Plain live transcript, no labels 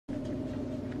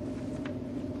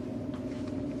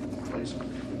evaluation.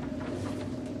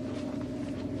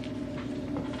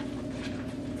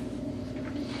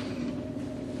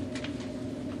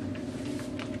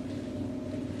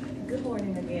 Good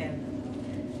morning again.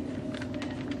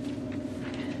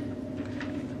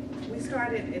 We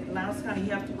started at Lowndes County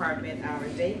Health Department our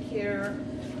daycare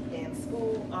and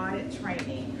school audit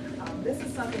training. This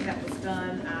is something that was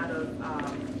done out of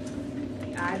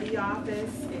the ID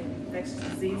office, infectious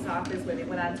disease office, where they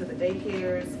went out to the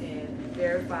daycares and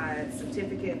verified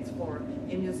certificates for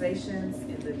immunizations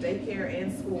in the daycare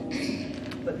and schools.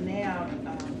 But now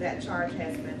that charge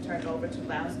has been turned over to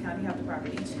Lowndes County Health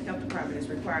Department. Each health department is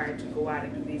required to go out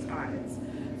and do these audits.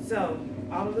 So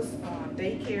all of the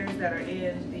daycares that are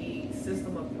in the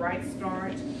system of Bright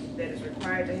Start that is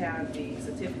required to have the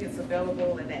certificates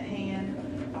available and at hand,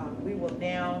 we will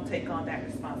now take on that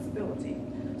responsibility.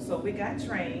 So we got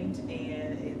trained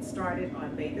and it started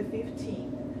on May the 15th.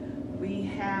 We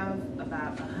have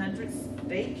about 100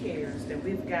 daycares that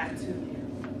we've got to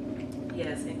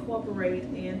incorporate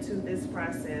into this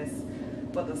process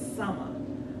for the summer,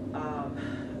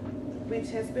 which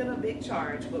has been a big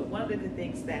charge. But one of the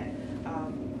things that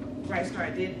Bright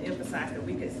Start did emphasize that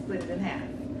we could split it in half.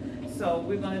 So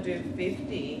we're going to do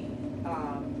 50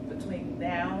 between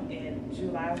now and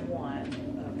July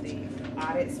 1 of the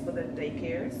audits for the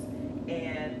daycares,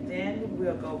 and then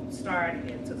we'll go start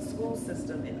into the school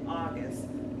system in August,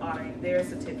 auditing their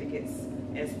certificates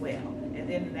as well. And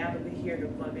then now that we're here,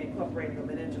 we're going to be incorporating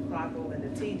the meningococcal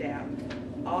and the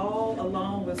Tdap, all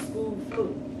along with school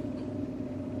flu,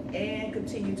 and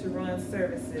continue to run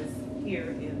services here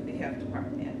in the health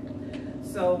department.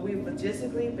 So we've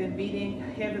logistically been meeting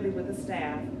heavily with the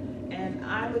staff, and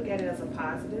I look at it as a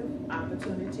positive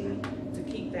opportunity to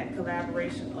keep that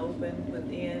collaboration open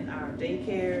within our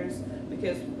daycares,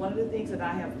 because one of the things that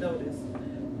I have noticed,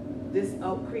 this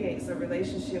creates a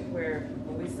relationship where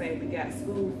when we say we got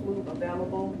school flu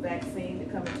available, vaccine to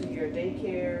come into your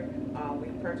daycare, we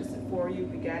purchased it for you,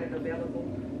 we got it available,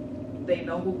 they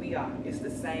know who we are. It's the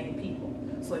same people.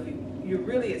 So you're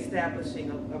really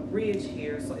establishing a bridge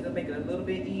here, so it'll make it a little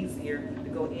bit easier to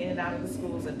go in and out of the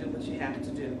schools and do what you have to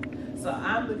do. So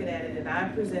I'm looking at it and I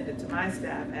present it to my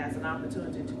staff as an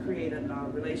opportunity to create a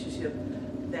relationship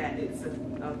that is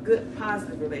a good,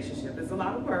 positive relationship. It's a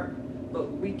lot of work, but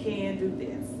we can do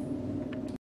this.